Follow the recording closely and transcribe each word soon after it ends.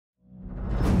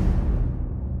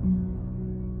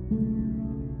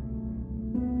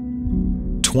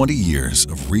20 years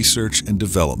of research and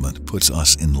development puts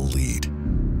us in the lead.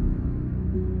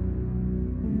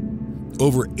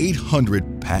 Over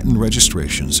 800 patent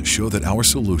registrations show that our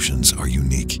solutions are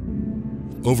unique.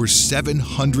 Over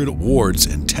 700 awards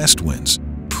and test wins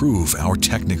prove our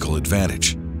technical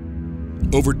advantage.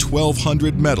 Over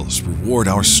 1,200 medals reward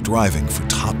our striving for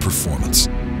top performance.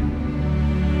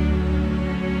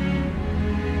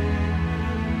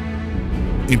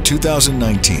 In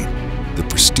 2019, the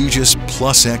prestigious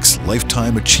Plus X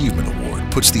Lifetime Achievement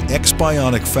Award puts the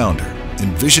X-BIONIC founder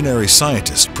and visionary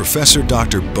scientist Professor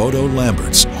Dr. Bodo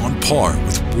Lamberts on par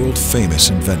with world-famous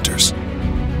inventors.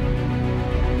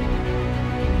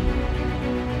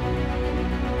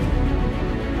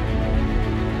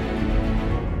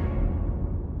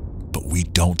 But we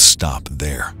don't stop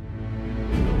there.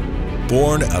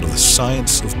 Born out of the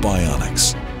science of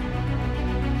bionics,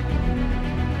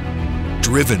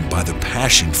 driven by the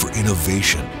passion for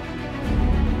innovation,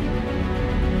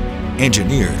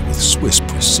 engineered with Swiss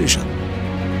precision,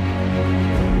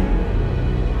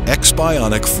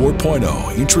 X-BIONIC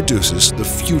 4.0 introduces the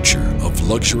future of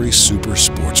luxury super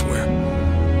sportswear.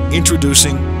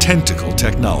 Introducing Tentacle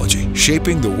technology,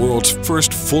 shaping the world's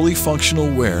first fully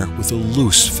functional wear with a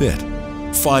loose fit.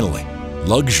 Finally,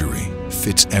 luxury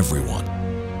fits everyone.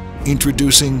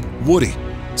 Introducing Woody,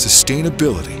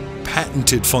 sustainability,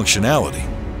 patented functionality,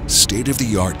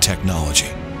 state-of-the-art technology.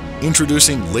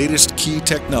 Introducing latest key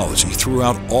technology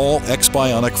throughout all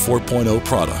X-BIONIC 4.0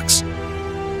 products.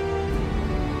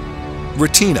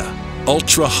 Retina,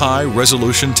 ultra-high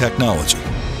resolution technology.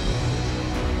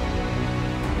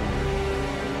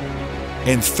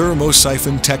 And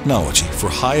thermosiphon technology for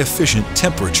high-efficient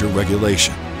temperature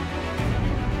regulation.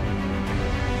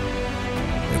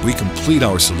 And we complete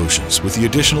our solutions with the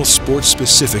additional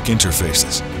sports-specific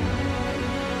interfaces.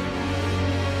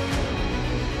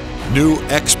 New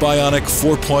X-BIONIC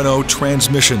 4.0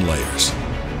 transmission layers.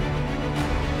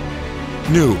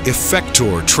 New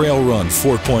Effector Trail Run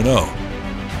 4.0.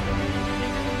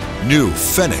 New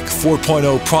Fennec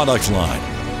 4.0 product line.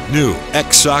 New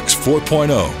X-SOX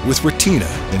 4.0 with Retina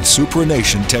and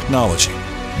Supination technology.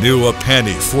 New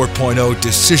Apani 4.0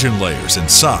 decision layers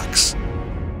and socks.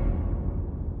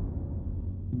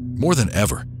 More than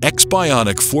ever,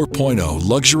 X-BIONIC 4.0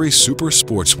 luxury super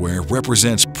sportswear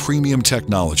represents premium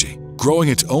technology, growing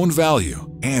its own value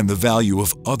and the value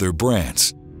of other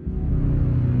brands.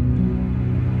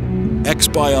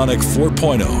 X-BIONIC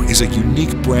 4.0 is a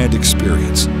unique brand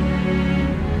experience.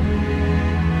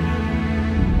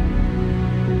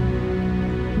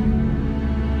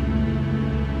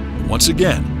 Once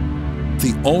again,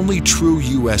 the only true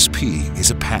USP is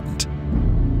a patent.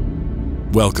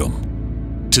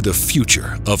 Welcome to the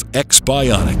future of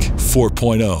X-BIONIC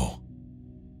 4.0.